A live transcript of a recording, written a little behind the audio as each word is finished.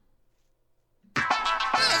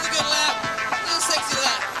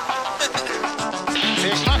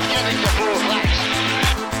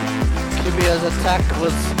Yesterday's attack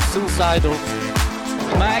was suicidal.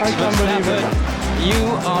 Max Verstappen, you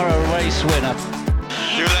are a race winner.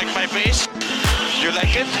 You like my face? You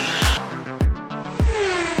like it?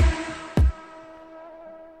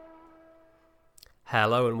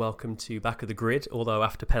 Hello and welcome to Back of the Grid, although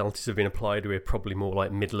after penalties have been applied we're probably more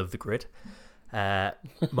like middle of the grid.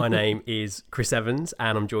 My name is Chris Evans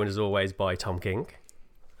and I'm joined as always by Tom King.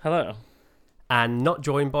 Hello. And not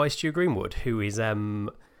joined by Stu Greenwood, who is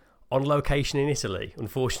on location in Italy.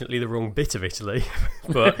 Unfortunately the wrong bit of Italy,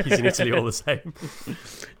 but he's in Italy all the same.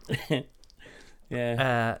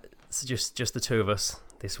 Yeah. So just the two of us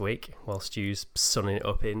this week, while Stu's sunning it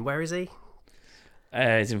up in, where is he?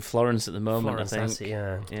 He's in Florence at the moment, Florence, I think. that's it,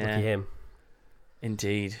 yeah. Look at him.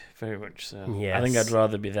 Indeed, very much so. Yes. I think I'd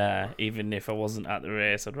rather be there, even if I wasn't at the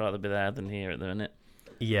race. I'd rather be there than here at the minute.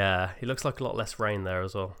 Yeah, it looks like a lot less rain there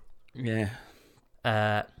as well. Yeah.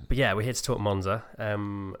 But yeah, we're here to talk Monza.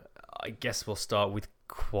 I guess we'll start with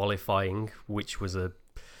qualifying, which was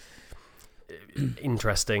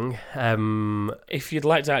interesting. If you'd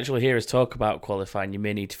like to actually hear us talk about qualifying, you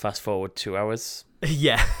may need to fast forward 2 hours.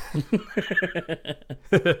 Yeah.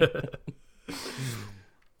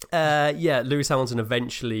 Lewis Hamilton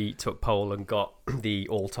eventually took pole and got the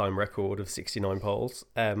all-time record of 69 poles,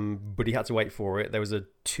 but he had to wait for it. There was a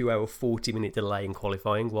 2-hour 40-minute delay in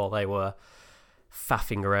qualifying while they were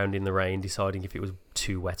faffing around in the rain, deciding if it was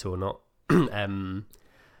too wet or not.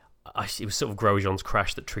 It was sort of Grosjean's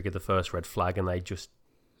crash that triggered the first red flag, and they just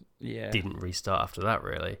didn't restart after that,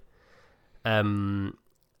 really. I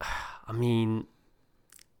mean,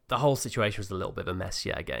 the whole situation was a little bit of a mess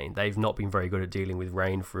yet again. They've not been very good at dealing with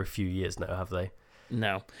rain for a few years now, have they?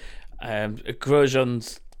 No.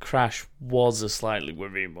 Grosjean's crash was a slightly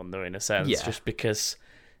worrying one, though, in a sense, just because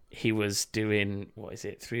he was doing,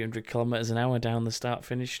 300 kilometres an hour down the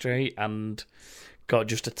start-finish straight and got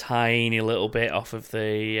just a tiny little bit off of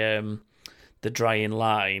the drying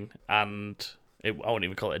line, and I won't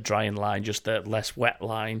even call it a drying line, just the less wet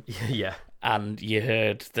line. Yeah. And you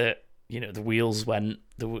heard that, the wheels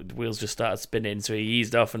just started spinning, so he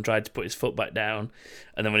eased off and tried to put his foot back down,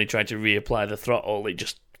 and then when he tried to reapply the throttle, it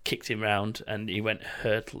just kicked him round, and he went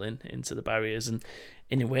hurtling into the barriers, and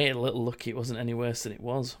in a way, a little lucky it wasn't any worse than it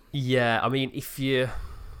was. Yeah, I mean,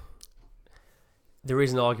 there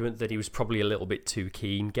is an argument that he was probably a little bit too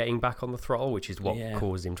keen getting back on the throttle, which is what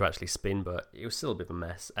caused him to actually spin, but it was still a bit of a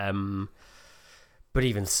mess. But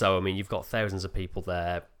even so, I mean, you've got thousands of people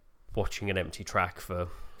there watching an empty track for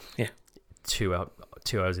 2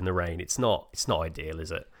 hours in the rain. It's not ideal,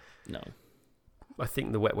 is it? No. I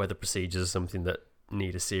think the wet weather procedures are something that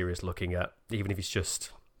need a serious looking at, even if it's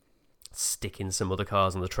just sticking some other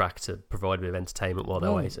cars on the track to provide a bit of entertainment while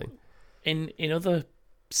they're waiting. In other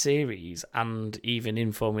series and even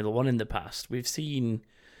in Formula One in the past, we've seen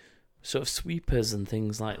sort of sweepers and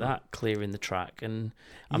things like that clearing the track, and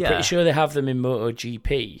I'm pretty sure they have them in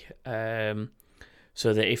MotoGP,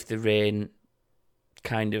 so that if the rain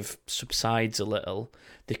kind of subsides a little,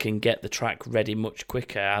 they can get the track ready much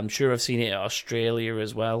quicker. I'm sure I've seen it at Australia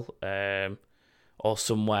as well, or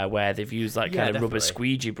somewhere where they've used kind of rubber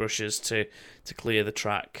squeegee brushes to clear the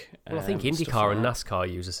track. Well, I think IndyCar and NASCAR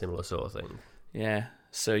use a similar sort of thing. Yeah,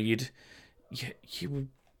 so you'd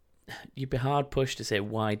be hard pushed to say,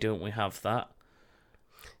 why don't we have that?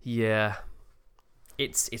 Yeah,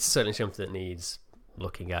 it's certainly something that needs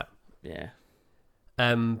looking at. Yeah.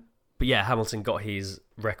 But yeah, Hamilton got his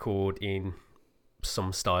record in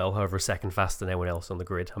some style, however, a second faster than anyone else on the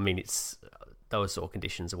grid. I mean, it's those sort of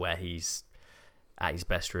conditions are where he's at his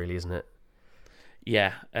best, really, isn't it?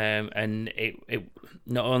 Yeah, and it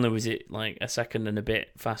not only was it like a second and a bit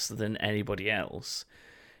faster than anybody else,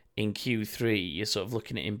 in Q3 you're sort of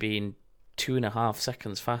looking at him being 2.5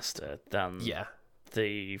 seconds faster than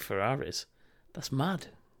the Ferraris. That's mad.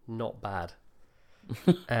 Not bad.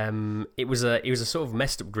 It was a sort of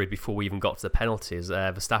messed up grid before we even got to the penalties.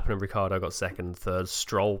 Verstappen and Ricciardo got second and third.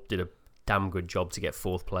 Stroll did a damn good job to get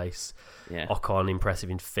fourth place. Yeah. Ocon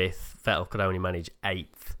impressive in fifth. Vettel could only manage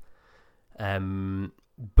eighth.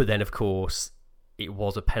 But then, of course, it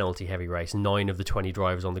was a penalty-heavy race. 9 of the 20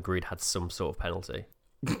 drivers on the grid had some sort of penalty.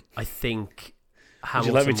 I think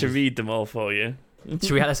Hamilton... Would you like me to read them all for you?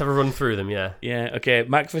 Let's have a run through them, yeah. Yeah, okay.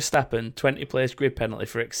 Max Verstappen, 20-place grid penalty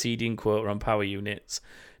for exceeding quota on power units.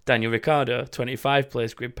 Daniel Ricciardo,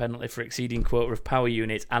 25-place grid penalty for exceeding quota of power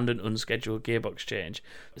units and an unscheduled gearbox change.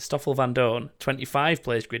 Stoffel Van Dorn,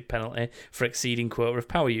 25-place grid penalty for exceeding quota of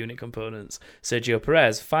power unit components. Sergio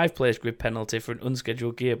Perez, 5-place grid penalty for an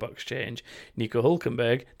unscheduled gearbox change. Nico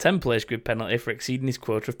Hülkenberg, 10-place grid penalty for exceeding his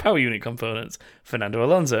quota of power unit components. Fernando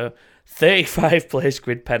Alonso, 35-place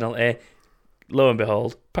grid penalty lo and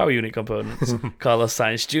behold, power unit components. Carlos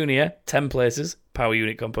Sainz Jr., 10 places, power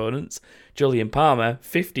unit components. Julian Palmer,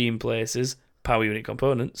 15 places, power unit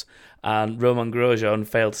components. And Romain Grosjean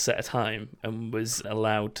failed to set a time and was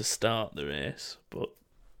allowed to start the race. But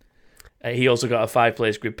he also got a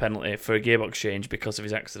 5-place grid penalty for a gearbox change because of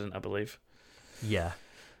his accident, I believe. Yeah.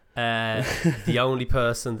 The only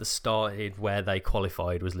person that started where they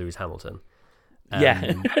qualified was Lewis Hamilton.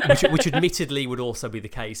 which admittedly would also be the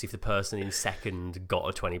case if the person in second got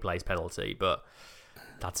a 20-place penalty, but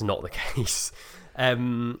that's not the case.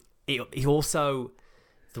 It also,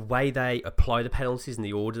 the way they apply the penalties and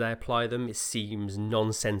the order they apply them, it seems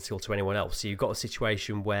nonsensical to anyone else. So you've got a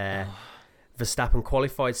situation where Verstappen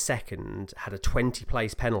qualified second, had a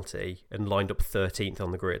 20-place penalty, and lined up 13th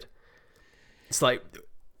on the grid. It's like,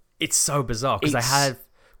 it's so bizarre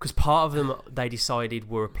because part of them they decided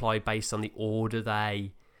were applied based on the order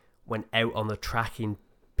they went out on the track in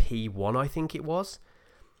P1, I think it was.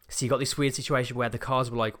 So you got this weird situation where the cars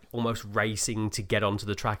were like almost racing to get onto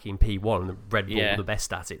the track in P1, and Red Bull were the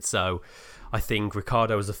best at it. So I think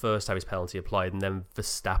Ricciardo was the first to have his penalty applied, and then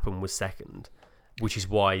Verstappen was second, which is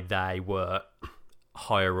why they were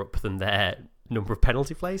higher up than their number of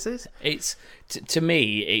penalty places. It's to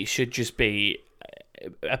me, it should just be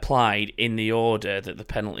applied in the order that the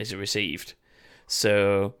penalties are received.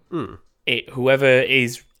 So whoever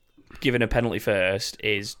is given a penalty first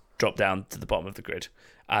is dropped down to the bottom of the grid,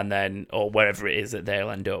 and then, or wherever it is that they'll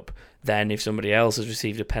end up. Then if somebody else has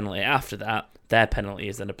received a penalty after that, their penalty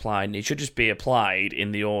is then applied, and it should just be applied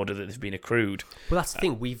in the order that they've been accrued. Well, that's the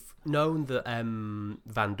thing. We've known that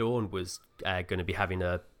Van Dorn was going to be having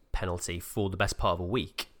a penalty for the best part of a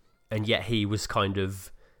week, and yet he was kind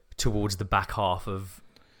of towards the back half of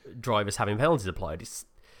drivers having penalties applied.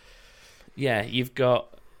 Yeah, you've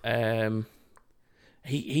got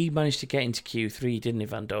he managed to get into Q3, didn't he,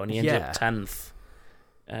 Van Dorn? He ended up 10th.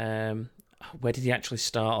 Where did he actually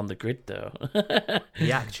start on the grid, though?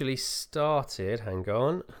 He actually started, hang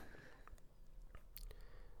on,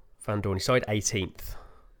 Van Dorn, he started 18th.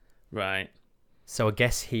 Right. So I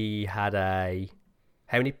guess he had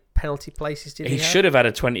how many penalty places did he have? He should have had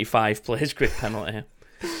a 25-place grid penalty.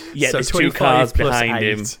 Yeah, so there's 2 cars behind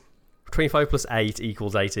 8, him. 25 plus 8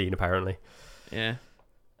 equals 18, apparently. Yeah.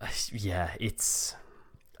 Yeah, it's...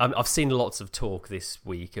 I've seen lots of talk this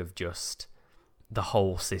week of just the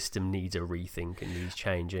whole system needs a rethink and needs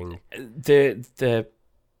changing. The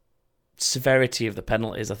severity of the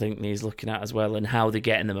penalties, I think, needs looking at as well, and how they're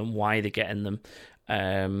getting them and why they're getting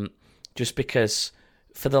them. Just because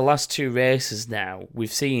for the last 2 races now,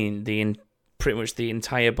 we've seen pretty much the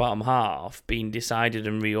entire bottom half being decided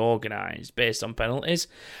and reorganised based on penalties,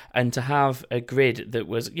 and to have a grid that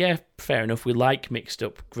was, fair enough, we like mixed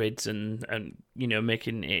up grids and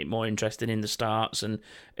making it more interesting in the starts and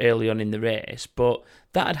early on in the race, but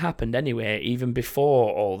that had happened anyway even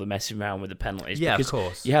before all the messing around with the penalties. Yeah, because of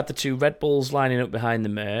course. You had the 2 Red Bulls lining up behind the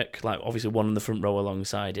Merc, like obviously one in the front row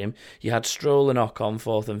alongside him. You had Stroll and Ocon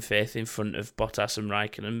 4th and 5th in front of Bottas and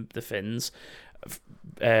Raikkonen, the Finns.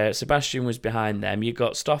 Sebastian was behind them. You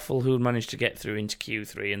got Stoffel, who managed to get through into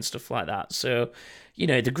Q3 and stuff like that. So,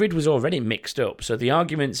 the grid was already mixed up. So the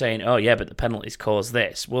argument saying, oh yeah, but the penalties caused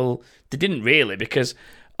this, well, they didn't really, because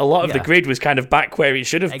a lot of the grid was kind of back where it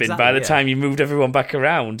should have been by the time you moved everyone back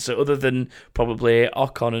around. So other than probably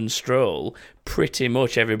Ocon and Stroll, pretty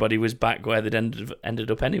much everybody was back where they'd ended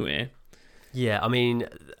up anyway. Yeah, I mean,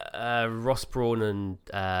 Ross Brawn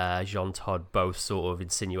and Jean Todt both sort of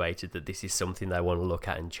insinuated that this is something they want to look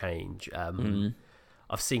at and change.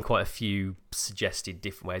 I've seen quite a few suggested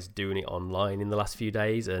different ways of doing it online in the last few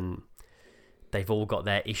days, and they've all got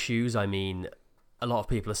their issues. I mean, a lot of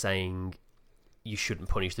people are saying you shouldn't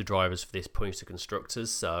punish the drivers for this, punish the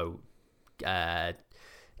constructors. So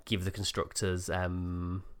give the constructors,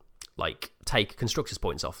 take constructors'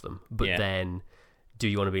 points off them. But then... do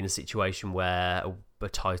you want to be in a situation where a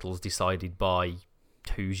title's decided by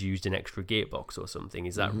who's used an extra gearbox or something?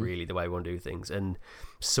 Is that really the way we want to do things? And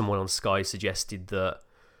someone on Sky suggested that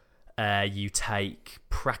you take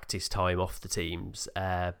practice time off the teams,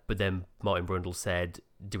 but then Martin Brundle said,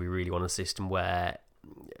 do we really want a system where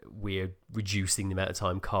we're reducing the amount of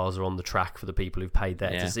time cars are on the track for the people who've paid there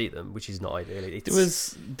to see them, which is not ideal.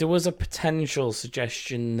 There was a potential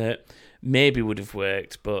suggestion that maybe would have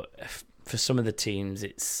worked, but... for some of the teams,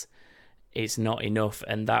 it's not enough,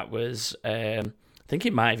 and that was I think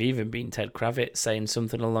it might have even been Ted Kravitz saying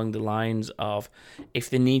something along the lines of, if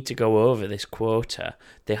they need to go over this quota,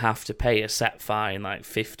 they have to pay a set fine, like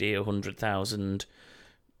 50 or 100,000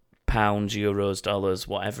 pounds, euros, dollars,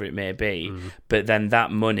 whatever it may be. But then that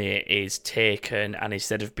money is taken, and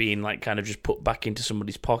instead of being like kind of just put back into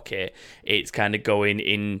somebody's pocket, it's kind of going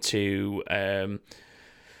into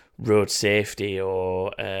road safety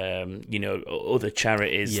or other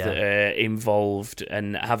charities that are involved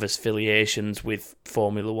and have affiliations with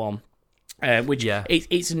Formula One.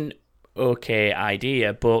 It's an okay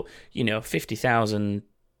idea, but $50,000,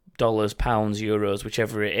 pounds, euros,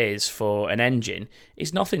 whichever it is, for an engine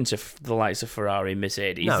is nothing to the likes of Ferrari,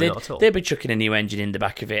 Mercedes. No, not at all. They'd be chucking a new engine in the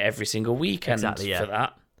back of it every single weekend for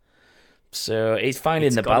that. So it's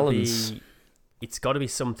finding the balance. It's got to be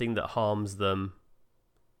something that harms them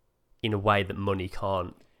in a way that money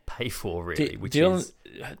can't pay for, really.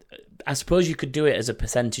 I suppose you could do it as a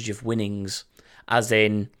percentage of winnings, as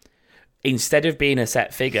in, instead of being a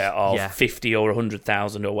set figure of 50 or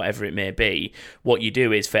 100,000 or whatever it may be, what you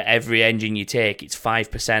do is for every engine you take, it's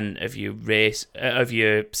 5% of your race of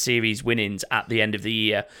your series winnings at the end of the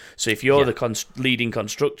year. So if you're the leading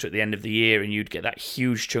constructor at the end of the year and you'd get that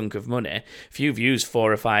huge chunk of money, if you've used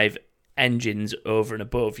 4 or 5 engines over and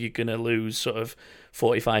above, you're going to lose sort of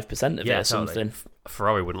 45% of it or something.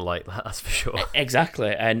 Ferrari wouldn't like that, that's for sure.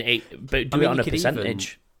 Exactly, but do it on a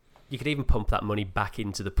percentage. You could even pump that money back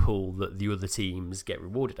into the pool that the other teams get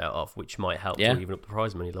rewarded out of, which might help to even up the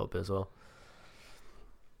prize money a little bit as well.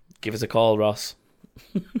 Give us a call, Ross.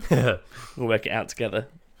 We'll work it out together.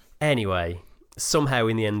 Anyway, somehow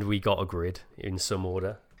in the end we got a grid in some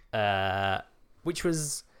order, which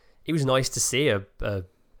was nice to see a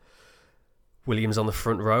Williams on the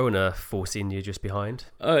front row and a Force India just behind.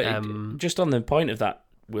 Just on the point of that,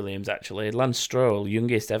 Williams, actually, Lance Stroll,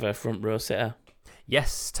 youngest ever front row sitter.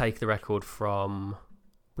 Yes, take the record from...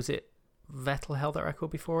 Was it Vettel held that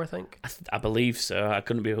record before, I think? I believe so. I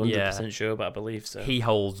couldn't be 100% sure, but I believe so. He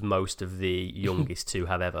holds most of the youngest to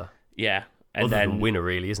have ever. Yeah. And other then than winner,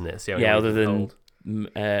 really, isn't it? Other than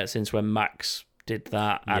since when Max did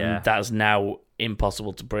that, and that's now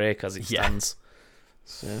impossible to break as it stands.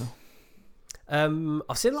 So...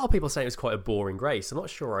 I've seen a lot of people saying it was quite a boring race. I'm not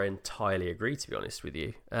sure I entirely agree, to be honest with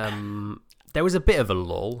you. There was a bit of a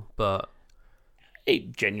lull, but...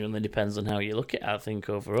 It genuinely depends on how you look at it, I think,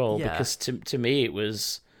 overall. Yeah. Because to me, there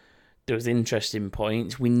was interesting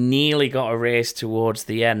points. We nearly got a race towards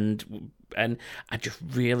the end, and I just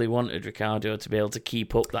really wanted Ricciardo to be able to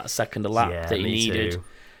keep up that second lap that he needed. Too.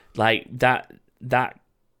 Like, that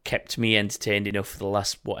kept me entertained enough for the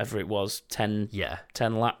last, whatever it was, 10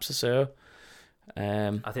 laps or so.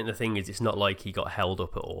 I think the thing is, it's not like he got held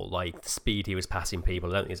up at all. Like, the speed he was passing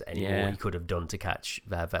people, I don't think there's any more he could have done to catch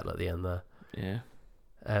Vettel at the end there. Yeah.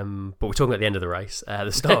 But we're talking about the end of the race,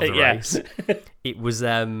 the start of the race. It was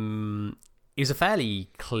a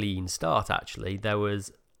fairly clean start, actually. There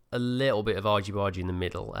was a little bit of argy-bargy in the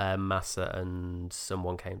middle. Massa and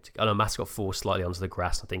someone came together. Oh no, Massa got forced slightly onto the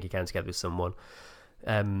grass. I think he came together with someone.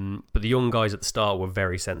 But the young guys at the start were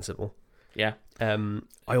very sensible. Yeah.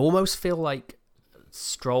 I almost feel like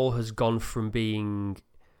Stroll has gone from being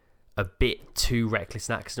a bit too reckless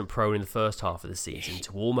and accident prone in the first half of the season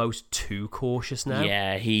to almost too cautious now.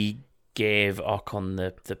 Yeah, he gave Ocon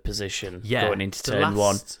the position going into turn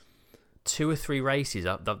one. 2 or 3 races,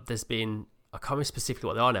 there's been, I can't remember specifically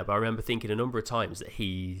what they are now, but I remember thinking a number of times that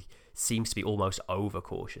he seems to be almost over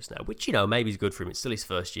cautious now, which, maybe is good for him. It's still his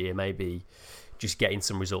first year, maybe just getting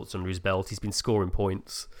some results under his belt. He's been scoring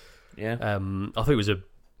points. Yeah. I thought it was a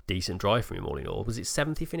decent drive from him all in all. Was it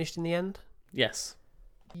 7th he finished in the end? Yes.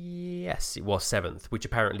 Yes, it was 7th, which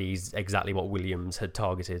apparently is exactly what Williams had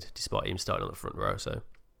targeted, despite him starting on the front row. So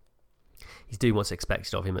he's doing what's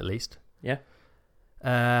expected of him, at least. Yeah.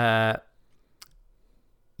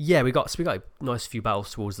 We got a nice few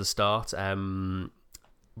battles towards the start.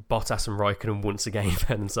 Bottas and Raikkonen once again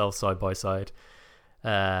found themselves side by side.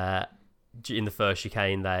 In the first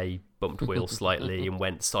chicane, they bumped wheels slightly and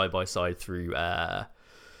went side by side through Curva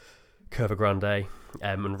Grande,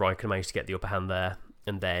 and Raikkonen managed to get the upper hand there.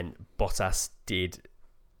 And then Bottas did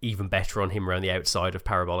even better on him around the outside of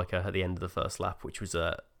Parabolica at the end of the first lap, which was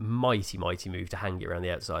a mighty, mighty move to hang it around the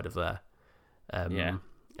outside of there. And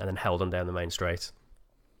then held on down the main straight.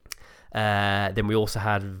 Then we also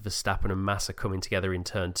had Verstappen and Massa coming together in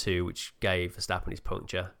turn 2, which gave Verstappen his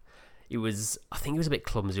puncture. I think it was a bit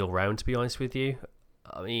clumsy all round, to be honest with you.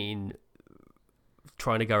 I mean,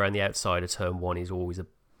 trying to go around the outside of turn 1 is always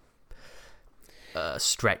a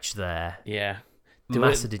stretch there. Yeah.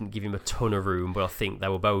 Massa didn't give him a ton of room, but I think they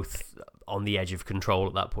were both on the edge of control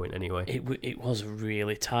at that point anyway. It was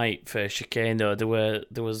really tight for chicane, though.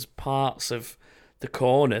 There was parts of the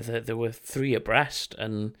corner that there were 3 abreast,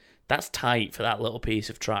 and that's tight for that little piece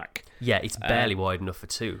of track. Yeah, it's barely wide enough for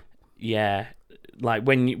 2. Yeah, like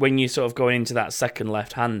when you sort of going into that second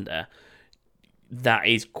left-hander, that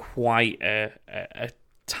is quite a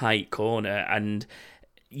tight corner, and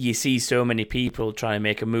you see so many people trying to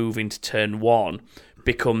make a move into turn one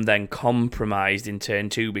become then compromised in turn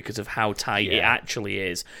two because of how tight it actually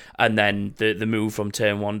is, and then the move from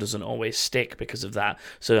turn one doesn't always stick because of that.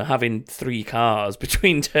 So having 3 cars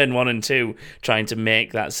between turn 1 and 2 trying to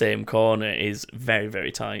make that same corner is very,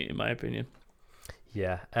 very tight in my opinion.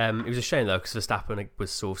 Yeah, it was a shame though because Verstappen was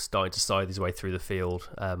sort of starting to scythe his way through the field,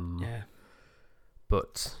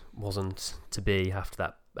 but wasn't to be after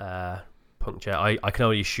that puncture. I can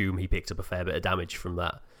only assume he picked up a fair bit of damage from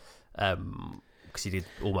that. Because he did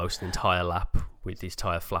almost an entire lap with his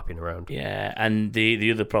tyre flapping around. Yeah, and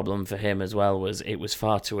the other problem for him as well was it was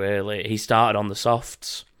far too early. He started on the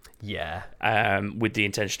softs. Yeah. With the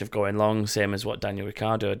intention of going long, same as what Daniel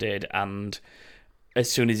Ricciardo did. And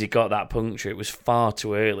as soon as he got that puncture, it was far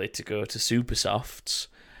too early to go to super softs.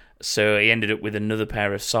 So he ended up with another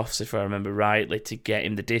pair of softs, if I remember rightly, to get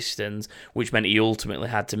him the distance, which meant he ultimately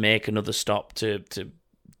had to make another stop to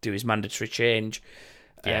do his mandatory change.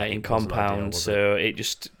 In compound, so it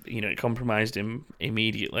just it compromised him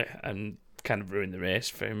immediately and kind of ruined the race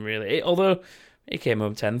for him. Really, although he came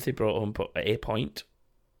home 10th, he brought home a point.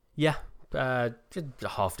 Yeah, a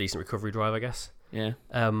half decent recovery drive, I guess. Yeah.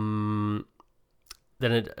 Then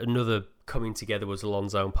another coming together was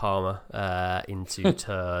Alonso and Palmer into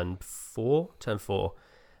turn 4.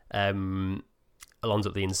 Alonso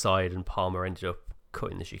at the inside and Palmer ended up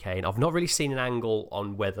cutting the chicane. I've not really seen an angle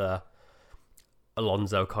on whether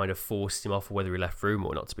Alonso kind of forced him off or whether he left room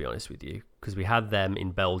or not, to be honest with you, because we had them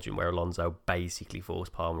in Belgium where Alonso basically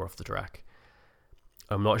forced Palmer off the track.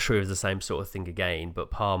 I'm not sure it was the same sort of thing again,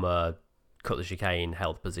 but Palmer cut the chicane,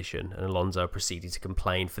 held position, and Alonso proceeded to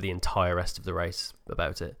complain for the entire rest of the race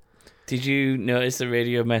about it. Did you notice the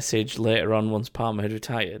radio message later on once Palmer had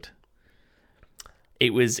retired?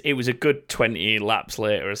 It was a good 20 laps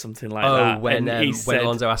later or something like that. Oh, when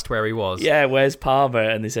Alonso asked where he was. Yeah, where's Palmer?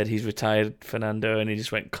 And they said he's retired, Fernando, and he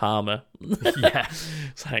just went calmer. Yeah.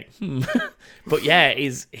 It's like, But yeah,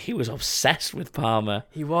 he was obsessed with Palmer.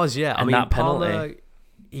 He was, yeah. And that penalty. Palmer,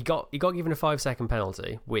 he got given a 5-second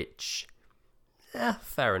penalty, which,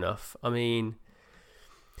 fair enough. I mean,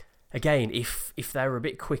 again, if they were a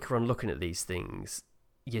bit quicker on looking at these things,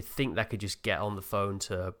 you'd think they could just get on the phone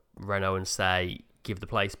to Renault and say, give the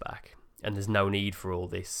place back, and there's no need for all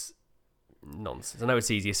this nonsense. I know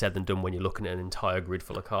it's easier said than done when you're looking at an entire grid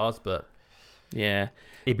full of cars, but yeah,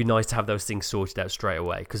 it'd be nice to have those things sorted out straight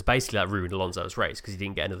away, because basically that ruined Alonso's race because he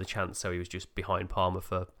didn't get another chance, so he was just behind Palmer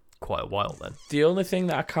for quite a while then. The only thing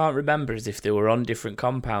that I can't remember is if they were on different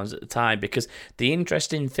compounds at the time, because the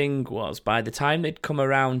interesting thing was by the time they'd come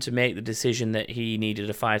around to make the decision that he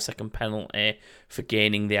needed a 5-second penalty for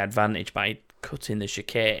gaining the advantage by cutting the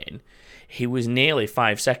chicane, he was nearly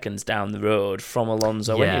 5 seconds down the road from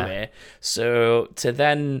Alonso anyway. So to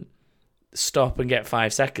then stop and get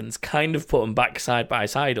 5 seconds kind of put them back side by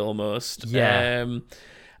side almost. Yeah.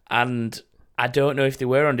 And I don't know if they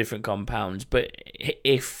were on different compounds, but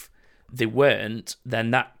if they weren't,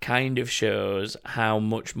 then that kind of shows how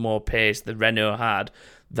much more pace the Renault had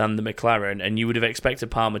than the McLaren, and you would have expected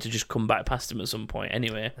Palmer to just come back past him at some point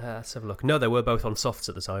anyway. Let's have a look. No, they were both on softs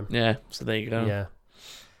at the time. Yeah, so there you go. Yeah.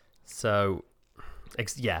 So,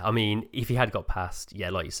 I mean, if he had got past,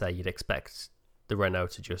 like you say, you'd expect the Renault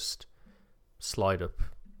to just slide up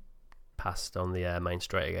past on the main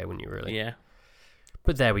straight again, wouldn't you, really? Yeah.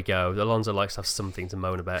 But there we go. Alonso likes to have something to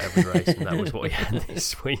moan about every race, and that was what we had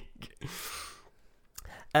this week.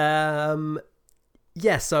 So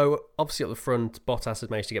obviously up the front, Bottas had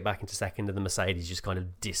managed to get back into second, and the Mercedes just kind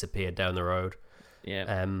of disappeared down the road.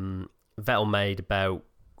 Yeah. Vettel made about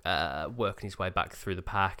working his way back through the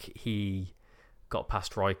pack. He got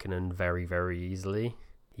past Raikkonen very, very easily.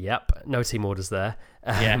 Yep, no team orders there.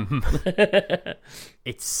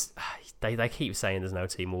 It's they keep saying there's no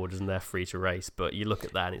team orders and they're free to race, but you look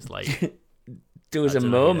at that and it's like there was a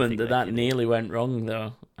moment that nearly went wrong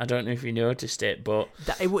though. I don't know if you noticed it, but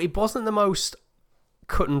it wasn't the most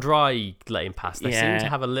cut and dry letting pass. They seem to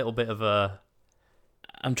have a little bit of a.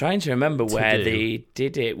 I'm trying to remember where they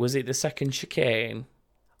did it. Was it the second chicane?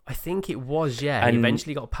 I think it was. Yeah, and he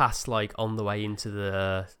eventually got past like on the way into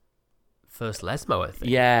the first Lesmo, I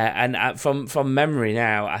think. Yeah, and from memory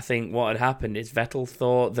now, I think what had happened is Vettel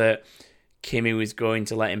thought that Kimi was going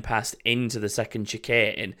to let him pass into the second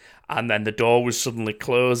chicane, and then the door was suddenly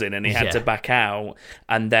closing and he had to back out,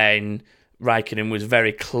 and then Raikkonen was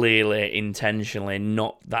very clearly intentionally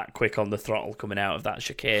not that quick on the throttle coming out of that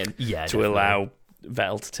chicane to allow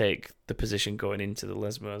Vettel to take the position going into the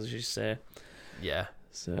Lesmo, as you say. Yeah.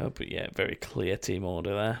 So, but yeah, very clear team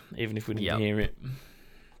order there, even if we didn't hear it.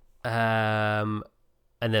 And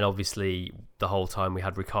then obviously the whole time we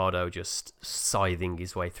had Ricciardo just scything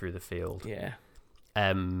his way through the field. Yeah.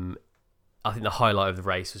 I think the highlight of the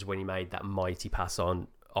race was when he made that mighty pass on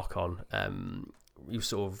Ocon. He was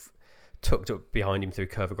sort of tucked up behind him through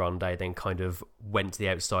Curva Grande, then kind of went to the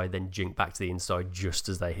outside, then jinked back to the inside just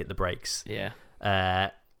as they hit the brakes. Yeah.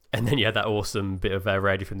 And then you had that awesome bit of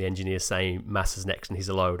radio from the engineer saying Massa's next and he's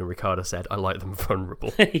alone, and Ricciardo said, "I like them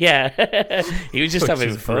vulnerable." Yeah. He was just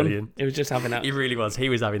having fun. Brilliant. He was just having that. He really was. He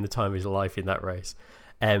was having the time of his life in that race.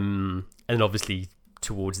 And obviously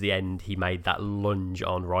towards the end he made that lunge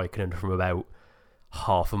on Raikkonen from about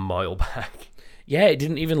half a mile back. Yeah, it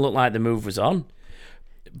didn't even look like the move was on.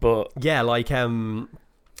 But yeah, like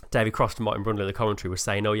David Cross and Martin Brundle, the commentary, was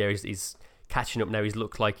saying, "Oh yeah, he's catching up now. He's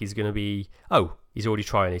looked like he's going to be. Oh, he's already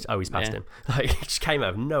trying it. Oh, he's passed him." Like, it just came out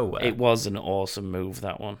of nowhere. It was an awesome move,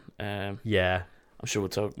 that one. Yeah, I'm sure we'll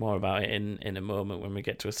talk more about it in a moment when we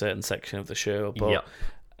get to a certain section of the show. But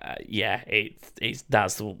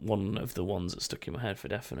that's one of the ones that stuck in my head for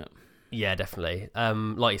definite. Yeah, definitely.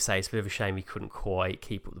 Like you say, it's a bit of a shame he couldn't quite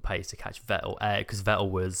keep up the pace to catch Vettel, because Vettel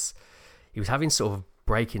was having sort of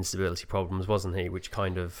braking stability problems, wasn't he? Which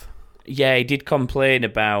kind of... Yeah, he did complain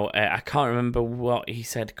about... I can't remember what he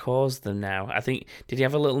said caused them now. I think... Did he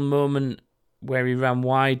have a little moment where he ran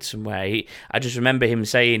wide somewhere? I just remember him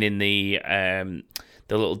saying in the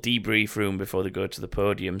little debrief room before they go to the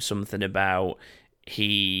podium something about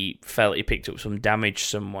he felt he picked up some damage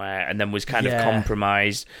somewhere and then was kind of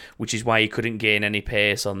compromised, which is why he couldn't gain any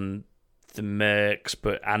pace on the Mercs,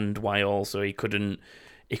 and why also he couldn't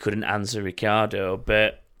answer Ricciardo.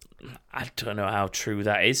 But I don't know how true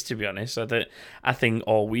that is, to be honest. I think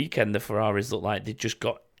all weekend the Ferraris look like they just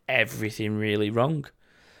got everything really wrong.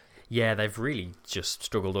 Yeah, they've really just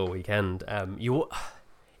struggled all weekend.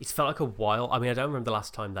 It's felt like a while. I mean, I don't remember the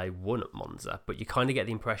last time they won at Monza, but you kind of get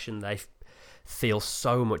the impression they feel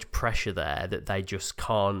so much pressure there that they just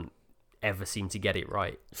can't ever seem to get it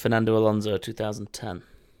right. Fernando Alonso, 2010.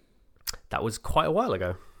 That was quite a while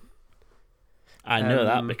ago. I know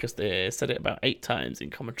that because they said it about 8 times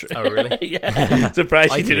in commentary. Oh, really? Yeah.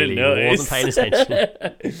 Surprised you didn't notice. I wasn't paying attention.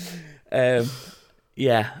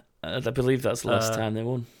 I believe that's the last time they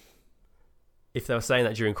won. If they were saying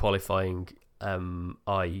that during qualifying,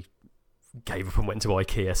 I gave up and went to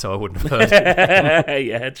IKEA, so I wouldn't have heard it.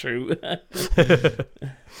 Yeah, true.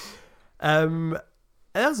 And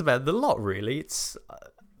that was about the lot, really. It's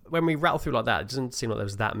when we rattle through like that, it doesn't seem like there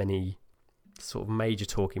was that many sort of major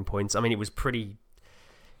talking points. I mean, it was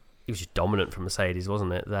just dominant from Mercedes,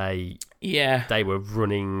 wasn't it? They were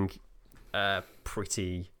running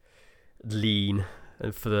pretty lean,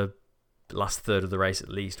 and for the last third of the race at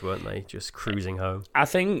least, weren't they? Just cruising home. I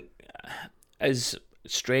think, as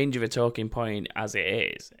strange of a talking point as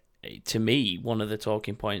it is, to me, one of the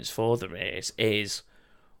talking points for the race is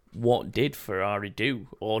what did Ferrari do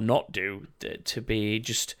or not do to be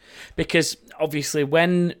just... Because obviously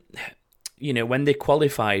when they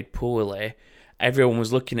qualified poorly, everyone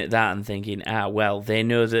was looking at that and thinking, well, they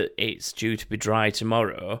know that it's due to be dry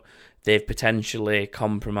tomorrow. They've potentially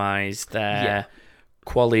compromised their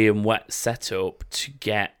quali and wet setup to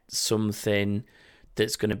get something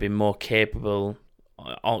that's going to be more capable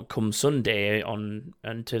come Sunday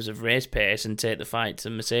in terms of race pace and take the fight to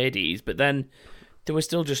Mercedes. But then there was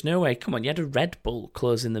still just no way. Come on, you had a Red Bull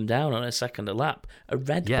closing them down on a second a lap. A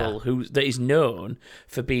Red Bull that is known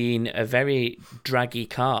for being a very draggy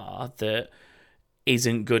car that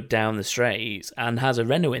isn't good down the straights and has a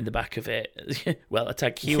Renault in the back of it. Well, a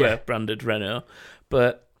Tag Heuer branded Renault,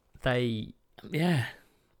 but they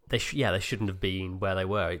shouldn't have been where they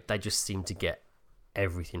were. They just seemed to get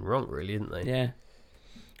everything wrong, really, didn't they? Yeah.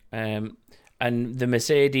 And the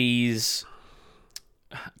Mercedes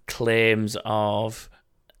claims of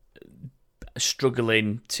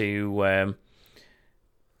struggling to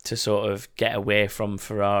sort of get away from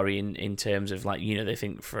Ferrari in terms of, like, they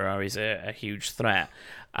think Ferrari's a huge threat.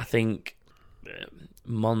 I think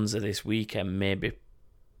Monza this weekend maybe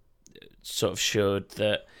sort of showed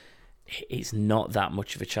that it's not that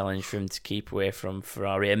much of a challenge for him to keep away from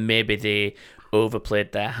Ferrari, and maybe they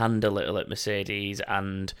overplayed their hand a little at Mercedes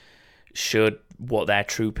and showed what their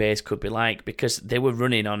true pace could be like, because they were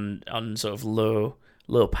running on sort of low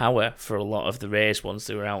power for a lot of the race once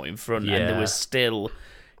they were out in front, and they were still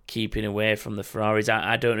keeping away from the Ferraris.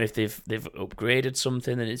 I don't know if they've upgraded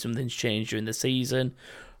something and something's changed during the season,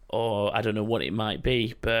 or I don't know what it might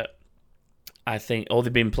be, but I think, or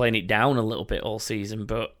they've been playing it down a little bit all season,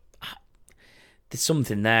 but there's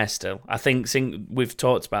something there still. I think we've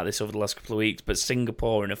talked about this over the last couple of weeks, but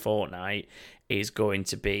Singapore in a fortnight is going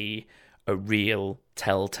to be a real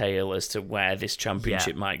telltale as to where this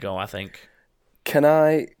championship might go, I think. Can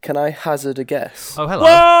I hazard a guess? Oh, hello.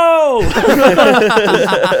 Whoa!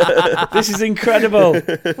 This is incredible.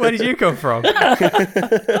 Where did you come from?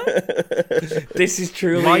 This is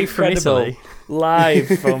truly Live from incredible. Italy.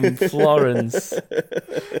 Live from Florence.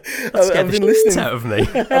 I've been listening out of me.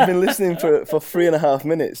 I've been listening for 3.5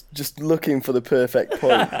 minutes, just looking for the perfect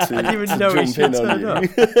point to even know jump in on you.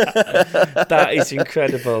 That is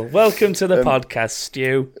incredible. Welcome to the podcast,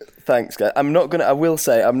 Stu. Thanks, guys. I will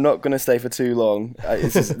say I'm not gonna stay for too long.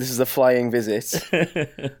 This is a flying visit,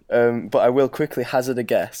 but I will quickly hazard a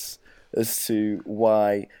guess as to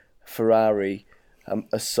why Ferrari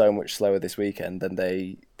are so much slower this weekend than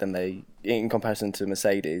they in comparison to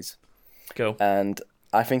Mercedes. Go. And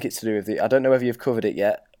I think it's to do with I don't know whether you've covered it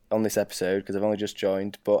yet on this episode because I've only just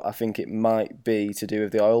joined, but I think it might be to do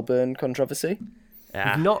with the oil burn controversy.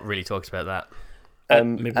 We've not really talked about that.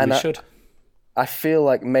 Maybe we should. I feel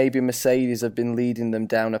like maybe Mercedes have been leading them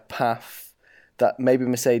down a path that maybe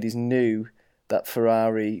Mercedes knew that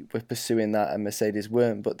Ferrari were pursuing that and Mercedes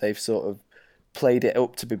weren't, but they've sort of played it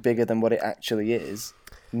up to be bigger than what it actually is,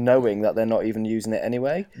 knowing that they're not even using it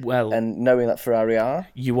anyway. Well, and knowing that Ferrari are.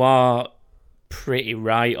 You are pretty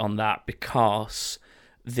right on that, because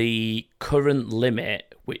the current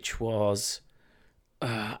limit, which was,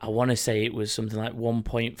 I want to say it was something like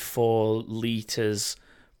 1.4 litres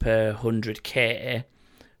per 100k,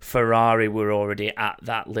 Ferrari were already at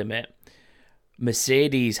that limit.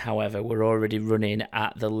 Mercedes, however, were already running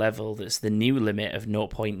at the level that's the new limit of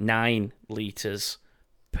 0.9 litres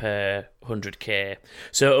per 100k.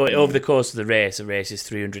 So over the course of the race is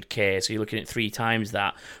 300k, so you're looking at 3 times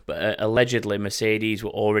that. But allegedly, Mercedes were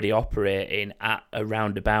already operating at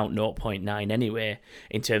around about 0.9 anyway,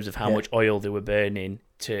 in terms of how much oil they were burning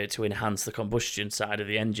to enhance the combustion side of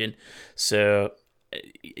the engine. So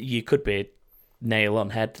you could be nail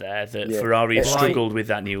on head there that Ferrari have struggled with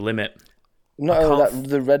that new limit. Not only that,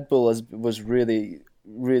 the Red Bull was really,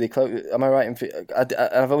 really close. Am I right?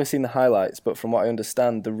 I've only seen the highlights, but from what I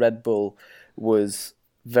understand, the Red Bull was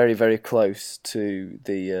very, very close to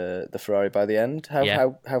the Ferrari by the end.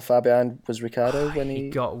 How far behind was Ricciardo when he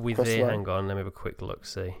got with it? Hang on, let me have a quick look.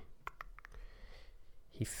 See,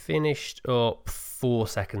 he finished up 4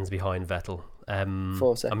 seconds behind Vettel.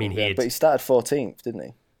 4 seconds. I mean, but he started 14th, didn't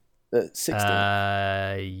he?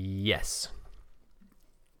 16th. Yes.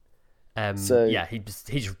 He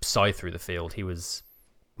just sighed through the field. He was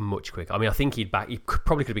much quicker. I mean, I think he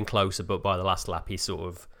probably could have been closer, but by the last lap, he sort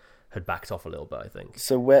of had backed off a little bit, I think.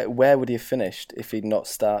 So where would he have finished if he'd not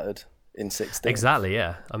started in 16th? Exactly,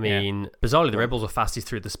 yeah. I mean, bizarrely, the Red Bulls were fastest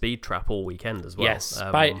through the speed trap all weekend as well. Yes,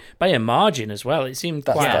 by a margin as well. It seemed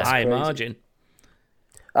quite a high margin.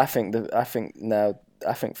 I think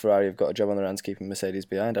Ferrari have got a job on their hands keeping Mercedes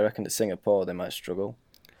behind. I reckon at Singapore they might struggle.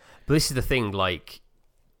 But this is the thing, like,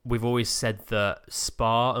 we've always said that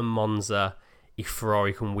Spa and Monza, if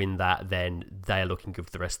Ferrari can win that, then they're looking good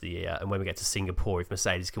for the rest of the year. And when we get to Singapore, if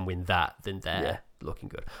Mercedes can win that, then they're looking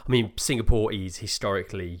good. I mean, Singapore is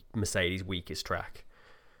historically Mercedes' weakest track.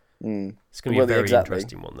 It's going to be a very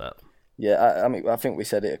interesting one, that. Yeah, I mean, I think we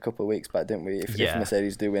said it a couple of weeks back, didn't we? If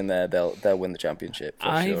Mercedes do win there, they'll win the championship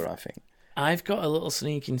for sure, I think. I've got a little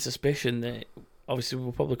sneaking suspicion that, obviously,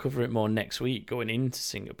 we'll probably cover it more next week going into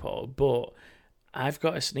Singapore, but I've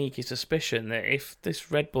got a sneaky suspicion that if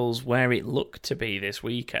this Red Bull's where it looked to be this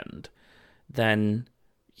weekend, then,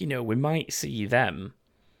 we might see them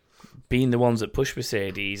being the ones that push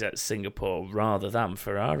Mercedes at Singapore rather than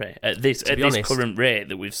Ferrari at this current rate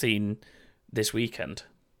that we've seen this weekend.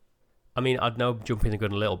 I mean, I'd know jumping the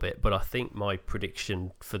gun a little bit, but I think my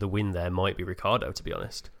prediction for the win there might be Ricciardo, to be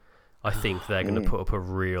honest. I think they're going to put up a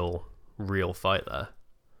real fight there.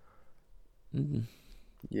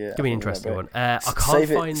 Yeah, it's going to be an interesting one. I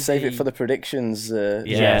can't save it for the predictions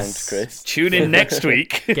round, Chris. Tune in next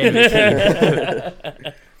week. But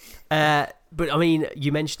I mean,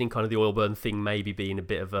 you mentioning kind of the oil burn thing maybe being a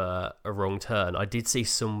bit of a wrong turn. I did see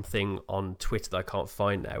something on Twitter that I can't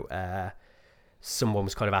find now. Someone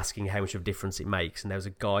was kind of asking how much of a difference it makes, and there was a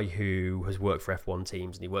guy who has worked for F1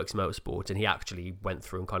 teams and he works in motorsport, and he actually went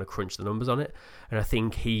through and kind of crunched the numbers on it. And I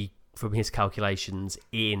think he, from his calculations,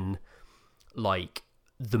 in like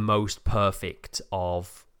the most perfect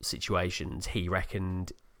of situations, he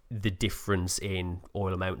reckoned the difference in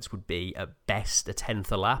oil amounts would be at best a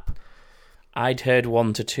tenth a lap. I'd heard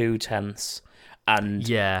 1 to 2 tenths. And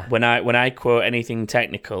when I quote anything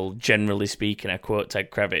technical, generally speaking, I quote Ted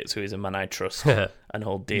Kravitz, who is a man I trust and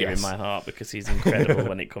hold dear in my heart because he's incredible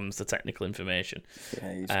when it comes to technical information.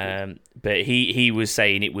 Yeah, he's good. But he was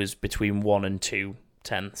saying it was between 1 and 2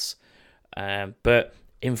 tenths. But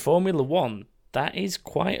in Formula One, that is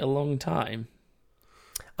quite a long time.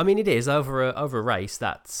 I mean, it is over a race.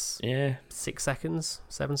 That's 6 seconds,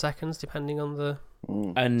 7 seconds, depending on the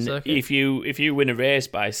and circuit. if you win a race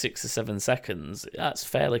by 6 or 7 seconds, that's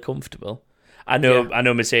fairly comfortable. I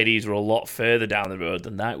know Mercedes were a lot further down the road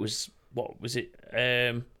than that. What was it?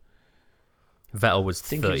 Vettel was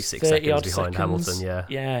 36 seconds behind Hamilton.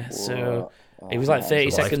 Yeah. So it was like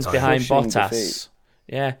 30 seconds behind Bottas.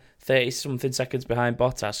 Yeah, 30 something seconds behind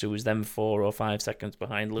Bottas, who was then 4 or 5 seconds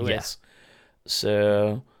behind Lewis. Yeah.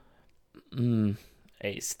 So,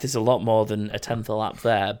 there's a lot more than a tenth a lap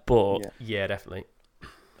there, but yeah, definitely.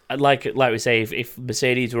 Like we say, if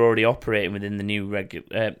Mercedes were already operating within the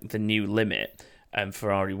new limit, and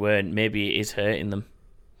Ferrari weren't, maybe it is hurting them.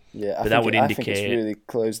 Yeah, I think it's really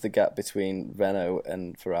closed the gap between Renault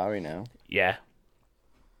and Ferrari now. Yeah,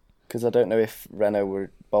 because I don't know if Renault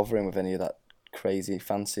were bothering with any of that crazy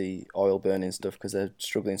fancy oil burning stuff because they're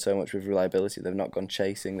struggling so much with reliability. They've not gone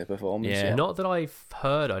chasing the performance yet. Not that I've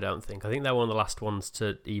heard. I don't think. I think they're one of the last ones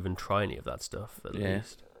to even try any of that stuff at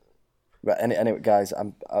least. Right. Anyway, guys,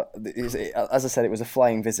 as I said, it was a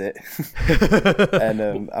flying visit,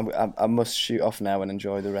 and I must shoot off now and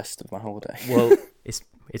enjoy the rest of my holiday. Well,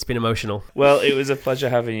 it's been emotional. Well, it was a pleasure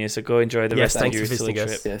having you. So go enjoy the rest of your Italy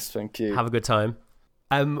trip. Yes, thank you. Have a good time.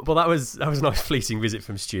 Well, that was a nice fleeting visit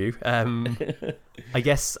from Stu. I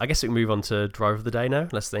guess we can move on to driver of the day now.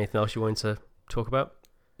 Unless there's anything else you wanted to talk about.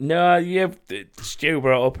 No, Stu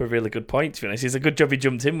brought up a really good point. To be honest, it's a good job he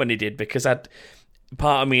jumped in when he did, because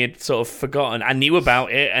part of me had sort of forgotten. I knew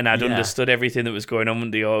about it and I'd understood everything that was going on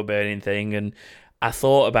with the oil burning thing, and I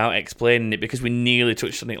thought about explaining it because we nearly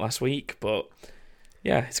touched on it last week, but.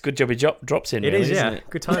 Yeah, it's a good job he dropped in. It really, is, isn't it?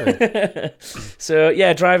 Good timing. So,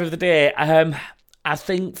 yeah, driver of the day. I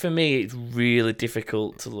think for me, it's really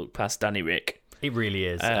difficult to look past Danny Rick. It really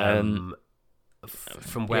is. From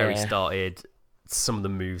where he started, some of the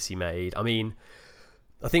moves he made. I mean,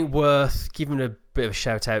 I think worth giving a bit of a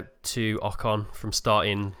shout out to Ocon from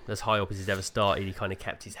starting as high up as he's ever started. He kind of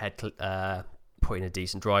kept his head, put in a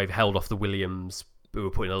decent drive, held off the Williams, who were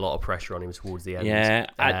putting a lot of pressure on him towards the end. Yeah,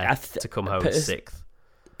 to come home sixth.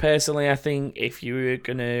 Personally, I think if you were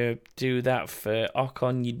going to do that for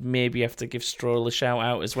Ocon, you'd maybe have to give Stroll a shout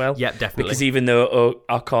out as well. Yep, definitely. Because even though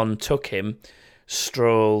Ocon took him,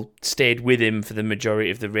 Stroll stayed with him for the majority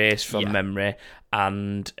of the race from memory,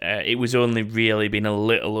 and it was only really being a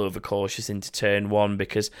little overcautious into turn one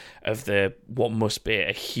because of what must be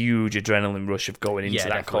a huge adrenaline rush of going into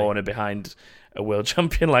that corner behind a world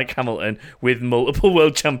champion like Hamilton with multiple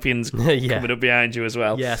world champions coming up behind you as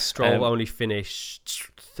well. Yeah, Stroll only finished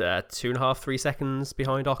 2.5, 3 seconds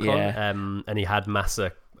behind Ocon, and he had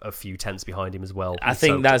Massa a few tenths behind him as well. I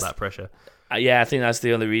think that's that pressure. I think that's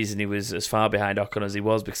the only reason he was as far behind Ocon as he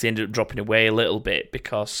was, because he ended up dropping away a little bit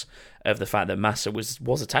because of the fact that Massa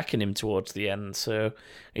was attacking him towards the end. So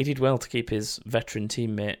he did well to keep his veteran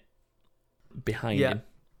teammate behind him.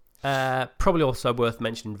 Probably also worth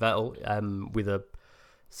mentioning Vettel, with a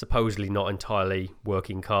supposedly not entirely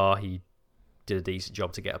working car. He did a decent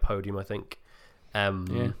job to get a podium, I think.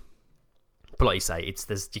 But like you say,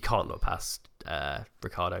 you can't look past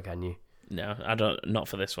Ricciardo, can you? No, not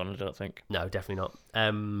for this one, I don't think. No, definitely not.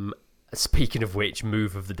 Speaking of which,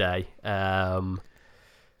 move of the day.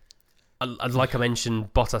 Like I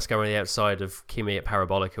mentioned, Bottas going on the outside of Kimi at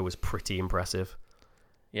Parabolica was pretty impressive.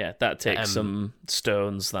 Yeah, that takes some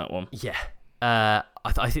stones, that one. Yeah. I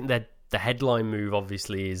think that the headline move,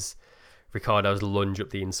 obviously, is Ricciardo's lunge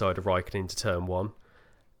up the inside of Raikkonen into turn one.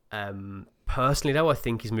 Personally, though, I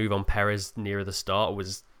think his move on Perez nearer the start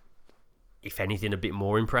was, if anything, a bit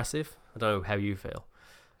more impressive. I don't know how you feel.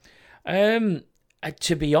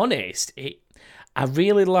 To be honest, I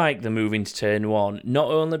really like the move into turn one, not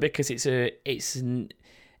only because it's an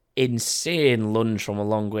insane lunge from a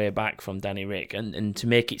long way back from Danny Rick, and to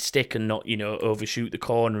make it stick and not, overshoot the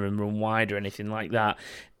corner and run wide or anything like that.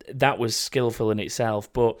 That was skillful in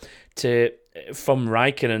itself, but from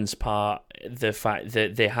Raikkonen's part, the fact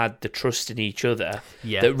that they had the trust in each other,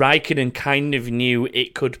 that Raikkonen kind of knew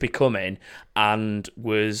it could be coming and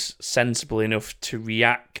was sensible enough to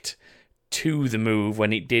react to the move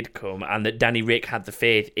when it did come, and that Danny Rick had the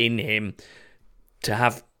faith in him to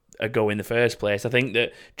have a go in the first place. I think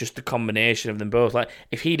that just the combination of them both, like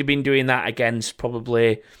if he'd have been doing that against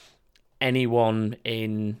probably anyone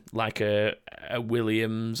in like a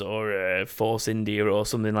Williams or a Force India or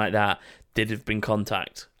something like that, there'd have been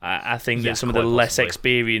contact. I think that some of the less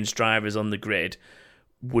experienced drivers on the grid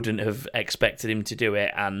wouldn't have expected him to do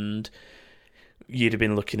it, and you'd have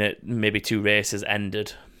been looking at maybe 2 races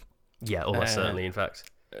ended. Yeah, almost certainly, in fact.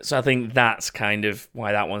 So I think that's kind of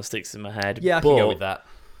why that one sticks in my head. Yeah, I can go with that.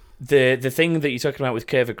 The thing that you're talking about with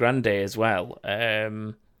Curva Grande as well,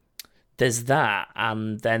 there's that,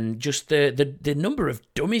 and then just the number of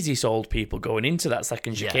dummies he sold people going into that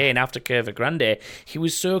second chicane after Curva Grande. He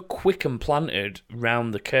was so quick and planted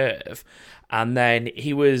round the curve, and then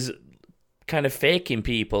he was kind of faking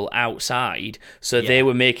people outside, so they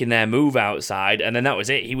were making their move outside, and then that was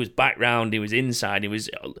it. He was back round, he was inside, he was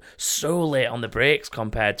so late on the brakes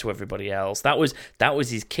compared to everybody else. That was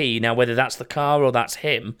his key. Now, whether that's the car or that's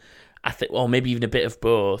him, I think, or maybe even a bit of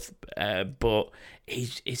both, but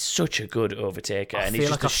he's such a good overtaker, and it's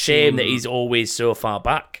just a shame that he's always so far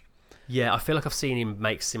back. Yeah, I feel like I've seen him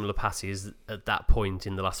make similar passes at that point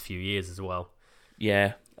in the last few years as well.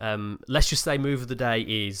 Yeah. Let's just say move of the day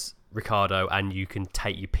is Ricciardo, and you can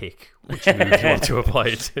take your pick which move you want to apply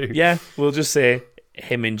it to. Yeah, we'll just say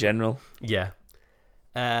him in general. Yeah.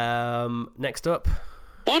 Next up.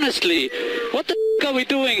 Honestly, what the are we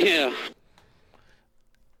doing here?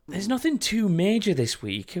 There's nothing too major this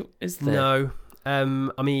week, is there? No.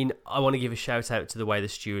 I mean, I want to give a shout out to the way the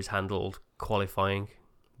stewards handled qualifying.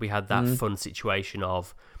 We had that fun situation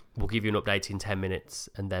of, we'll give you an update in 10 minutes,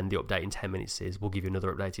 and then the update in 10 minutes is, we'll give you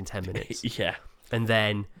another update in 10 minutes. Yeah. And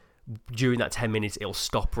then during that 10 minutes, it'll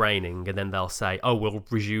stop raining, and then they'll say, oh, we'll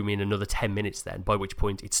resume in another 10 minutes then, by which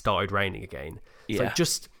point it started raining again. It's like,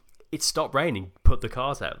 just, it stopped raining, put the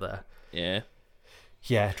cars out there. Yeah.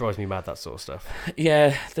 Yeah, it drives me mad, that sort of stuff.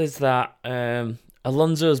 Yeah, there's that.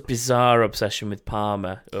 Alonso's bizarre obsession with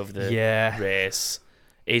Palmer over the race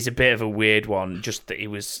is a bit of a weird one, just that it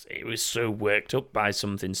was so worked up by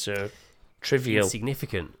something so trivial.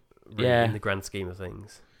 Insignificant, really, in the grand scheme of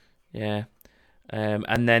things. Yeah.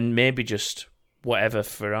 And then maybe just whatever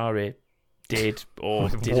Ferrari did or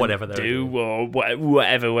didn't whatever they do or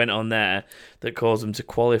whatever went on there that caused them to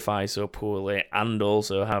qualify so poorly and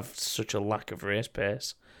also have such a lack of race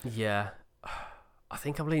pace. Yeah. I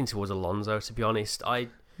think I'm leaning towards Alonso, to be honest. I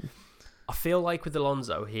feel like with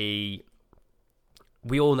Alonso, we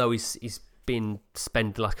all know he's been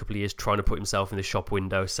spent the last couple of years trying to put himself in the shop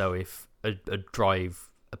window, so if a drive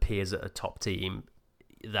appears at a top team,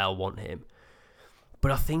 they'll want him.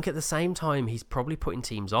 But I think at the same time, he's probably putting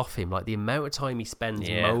teams off him. Like, the amount of time he spends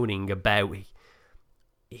moaning about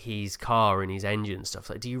his car and his engine and stuff.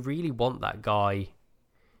 Like, do you really want that guy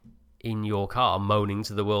in your car moaning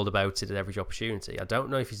to the world about it at every opportunity? I don't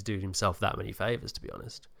know if he's doing himself that many favours, to be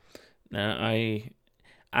honest. No,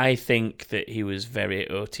 I think that he was very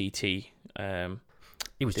OTT. He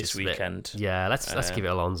was this weekend. Yeah, let's give it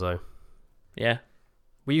Alonso. Yeah.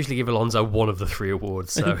 We usually give Alonso one of the 3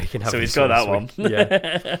 awards, so he can have. So he's got that one.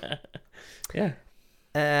 Yeah.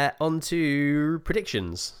 Yeah. On to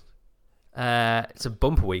predictions. It's a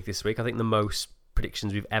bumper week this week. I think the most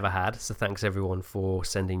predictions we've ever had. So thanks everyone for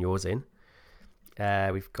sending yours in.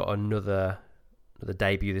 We've got another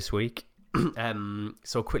debut this week. So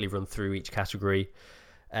I'll quickly run through each category.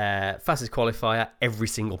 Fastest qualifier, every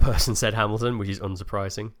single person said Hamilton, which is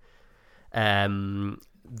unsurprising.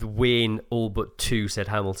 The win, all but 2 said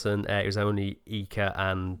Hamilton. It was only Ika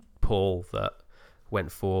and Paul that went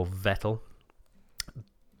for Vettel.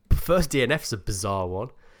 First DNF's a bizarre one.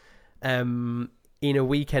 In a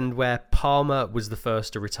weekend where Palmer was the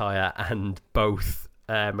first to retire and both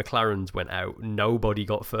McLarens went out, nobody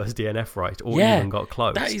got first DNF right or even got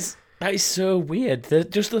close. That is so weird.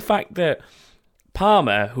 Just the fact that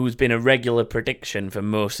Palmer, who's been a regular prediction for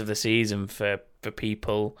most of the season for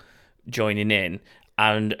people joining in,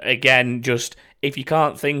 and again, just if you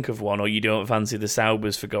can't think of one or you don't fancy the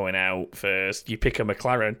Saubers for going out first, you pick a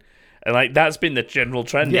McLaren. And like that's been the general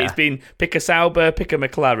trend. Yeah. It's been pick a Sauber, pick a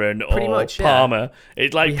McLaren, pretty or much, Palmer.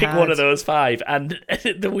 It's like pick one of those 5, and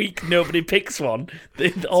the week nobody picks one,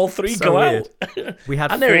 all 3 so go weird. out. We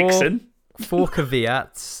had and Ericsson. 4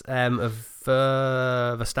 Kvyats, of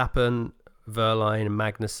Verstappen, Verline,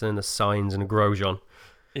 Magnussen, a Sainz, and a Grosjean.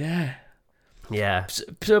 Yeah. Yeah.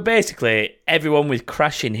 So basically, everyone with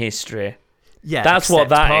crashing history. Yeah, that's what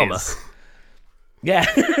that Palmer. is.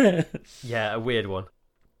 Yeah. Yeah, a weird one.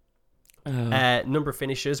 Number of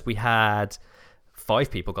finishers, we had 5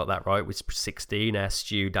 people got that right, which was 16.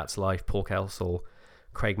 Stu, That's Life, Paul Kelsall,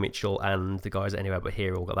 Craig Mitchell, and the guys at Anywhere But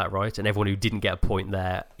Here all got that right. And everyone who didn't get a point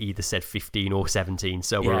there either said 15 or 17.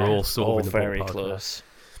 So we're all sort of in the very ballpark close.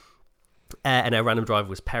 And our random driver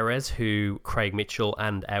was Perez, who Craig Mitchell,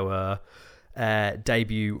 and our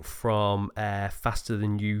debut from Faster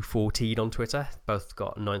Than You 14 on Twitter both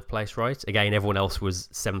got 9th place right. Again, everyone else was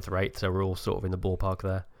 7th or 8th, so we're all sort of in the ballpark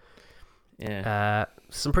there. Yeah.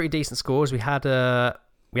 Some pretty decent scores. We had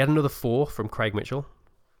another 4 from Craig Mitchell,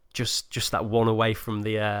 just that one away from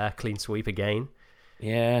the clean sweep again.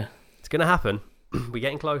 Yeah. It's going to happen. We're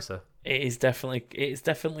getting closer. It's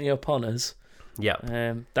definitely upon us.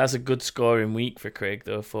 Yeah. That's a good scoring week for Craig,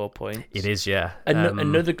 though, 4 points. It is, yeah.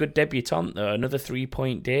 Another good debutant, though. Another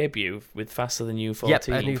 3-point debut with Faster Than You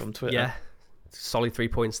 14 from Twitter. Yeah. Solid 3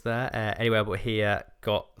 points there. Anyway, but here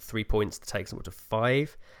got 3 points to take them up to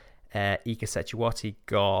 5. Ika Sechiwati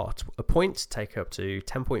got a point to take up to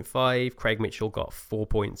 10.5. Craig Mitchell got 4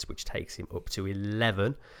 points, which takes him up to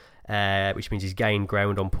 11, which means he's gained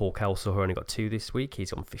ground on Paul Kelso, who only got 2 this week.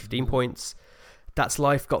 He's on 15 points. That's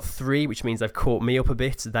Life got 3, which means they've caught me up a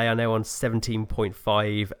bit. They are now on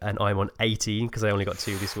 17.5, and I'm on 18 because I only got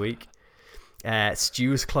 2 this week.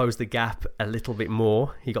 Stu's closed the gap a little bit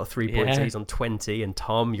more. He got 3 points, so he's on 20, and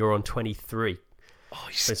Tom, you're on 23. Oh,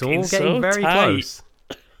 so it's all getting very close.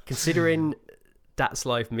 Considering That's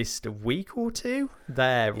Life missed a week or 2,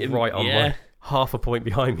 they're right on like half a point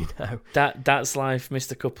behind me now. That's Life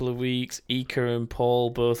missed a couple of weeks. Ika and Paul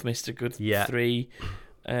both missed a good 3.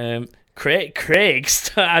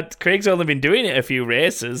 Craig's only been doing it a few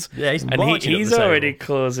races. Yeah, he's already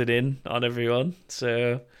closing in on everyone.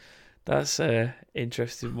 So that's an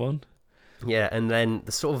interesting one. Yeah, and then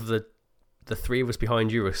the 3 of us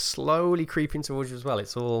behind you are slowly creeping towards you as well.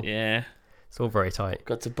 It's all very tight.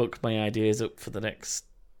 Got to book my ideas up for the next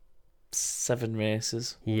 7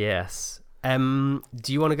 races. Yes. Do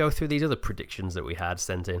you want to go through these other predictions that we had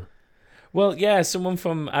sent in? Well, yeah, someone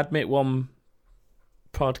from Admit One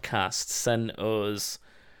podcast sent us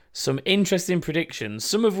some interesting predictions,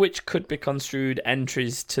 some of which could be construed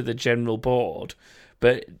entries to the general board,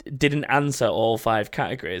 but didn't answer all 5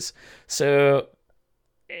 categories. So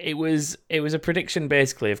it was a prediction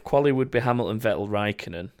basically of quali would be Hamilton, Vettel,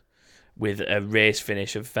 Raikkonen, with a race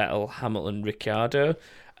finish of Vettel, Hamilton, Ricciardo,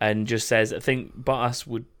 and just says, I think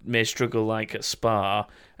Bottas may struggle like at Spa,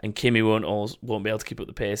 and Kimi won't be able to keep up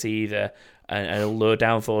the pace either, and a low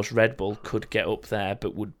downforce Red Bull could get up there,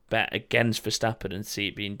 but would bet against Verstappen and see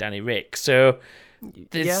it being Danny Rick. So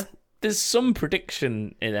there's some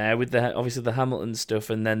prediction in there with obviously the Hamilton stuff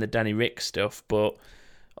and then the Danny Rick stuff, but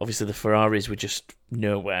obviously the Ferraris were just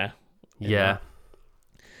nowhere. Yeah.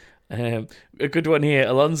 A good one here.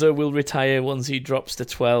 Alonso will retire once he drops to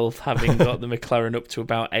 12th, having got the McLaren up to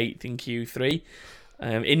about 8th in Q3.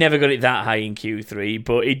 He never got it that high in Q3,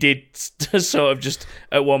 but he did sort of just,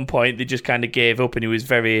 at one point, they just kind of gave up, and he was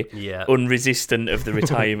very unresistant of the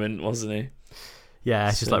retirement, wasn't he? Yeah,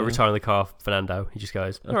 it's just like retiring the car, Fernando. He just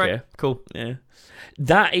goes, all right, cool. Yeah.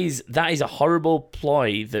 That is a horrible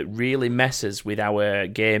ploy that really messes with our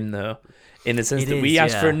game, though, in the sense that we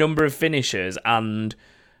asked for a number of finishers, and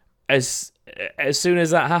as soon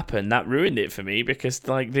as that happened, that ruined it for me, because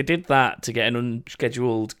like they did that to get an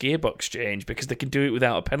unscheduled gearbox change, because they can do it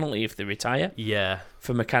without a penalty if they retire. Yeah.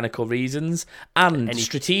 For mechanical reasons. And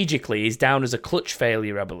strategically is down as a clutch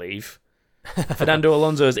failure, I believe. Fernando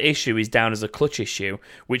Alonso's issue is down as a clutch issue,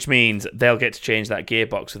 which means they'll get to change that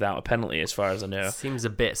gearbox without a penalty, as far as I know. Seems a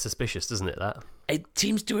bit suspicious, doesn't it, that?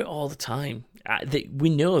 Teams do it all the time. We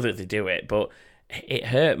know that they do it, but it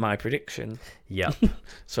hurt my prediction. Yeah.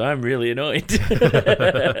 So I'm really annoyed.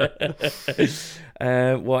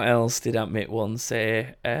 What else did Admit One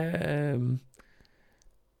say? I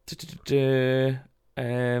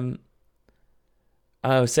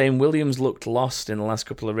was saying Williams looked lost in the last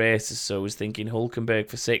couple of races, so I was thinking Hülkenberg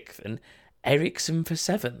for 6th and Ericsson for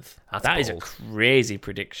 7th. That is a crazy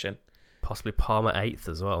prediction. Possibly Palmer 8th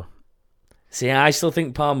as well. See, I still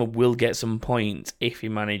think Palmer will get some points if he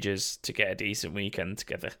manages to get a decent weekend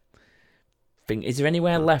together. Is there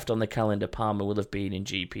anywhere left on the calendar Palmer will have been in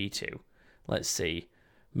GP2? Let's see.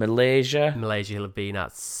 Malaysia he'll have been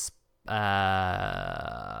at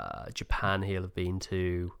Japan he'll have been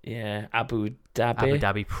to. Yeah, Abu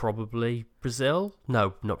Dhabi probably. Brazil?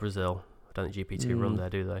 No, not Brazil. I don't think GP2 run there,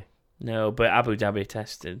 do they? No, but Abu Dhabi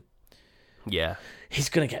tested. Yeah. He's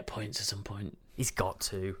going to get points at some point. He's got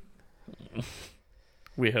to.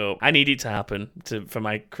 We hope. I need it to happen for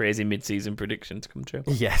my crazy mid-season prediction to come true.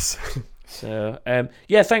 Yes. So,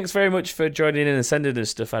 thanks very much for joining in and sending us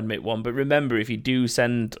stuff, Admit One. But remember, if you do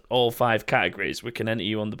send all 5 categories, we can enter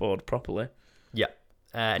you on the board properly. Yeah.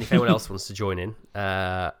 And if anyone else wants to join in,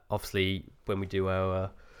 obviously, when we do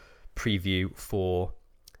our preview for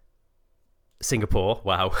Singapore,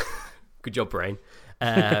 wow, good job, brain.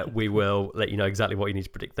 We will let you know exactly what you need to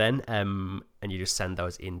predict then, and you just send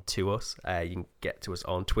those in to us. You can get to us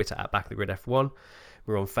on Twitter at Back of the Grid F1.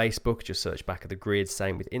 We're on Facebook, just search Back of the Grid.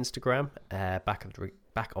 Same with Instagram.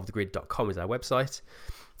 Backofthegrid.com is our website.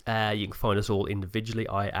 You can find us all individually.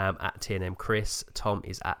 I am at TNM Chris. Tom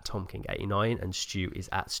is at TomKing89, and Stu is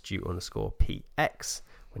at Stu_PX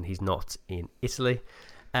when he's not in Italy.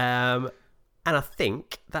 And I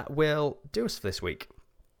think that will do us for this week.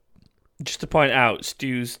 Just to point out,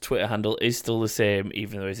 Stu's Twitter handle is still the same,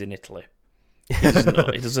 even though he's in Italy. He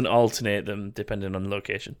doesn't alternate them depending on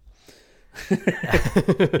location.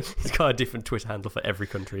 He's got a different Twitter handle for every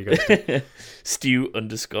country he goes to.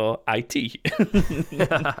 Stu_IT.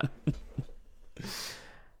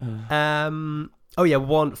 Oh yeah,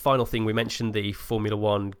 one final thing. We mentioned the Formula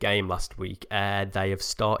One game last week. They have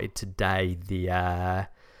started today the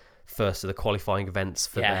first of the qualifying events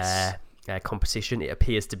for their competition. It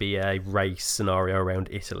appears to be a race scenario around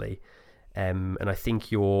Italy, and I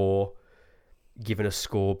think you're given a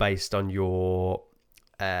score based on your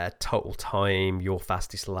total time, your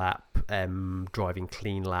fastest lap, driving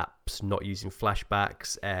clean laps, not using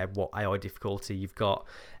flashbacks, what AI difficulty you've got,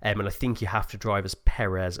 and I think you have to drive as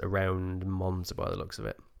Perez around Monza by the looks of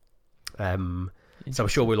it. So I'm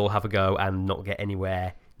sure we'll all have a go and not get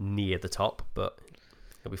anywhere near the top, but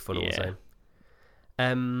it'll be fun all the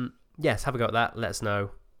same. Yes, have a go at that. Let us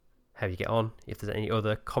know how you get on. If there's any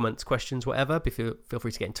other comments, questions, whatever, feel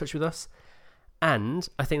free to get in touch with us. And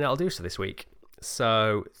I think that'll do us for this week.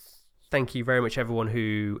 So thank you very much, everyone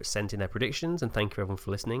who sent in their predictions, and thank you, everyone, for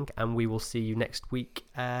listening. And we will see you next week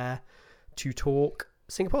to talk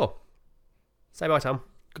Singapore. Say bye, Tom.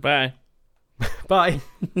 Goodbye. Bye.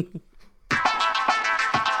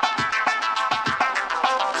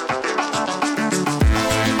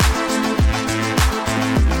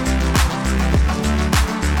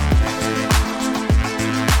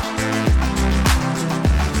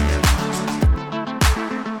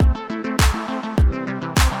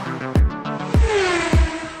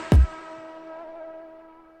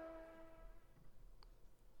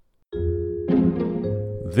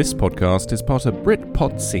 This podcast is part of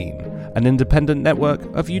Britpod Scene, an independent network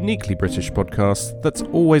of uniquely British podcasts that's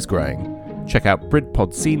always growing. Check out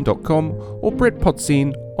BritpodScene.com or Britpod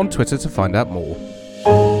Scene on Twitter to find out more.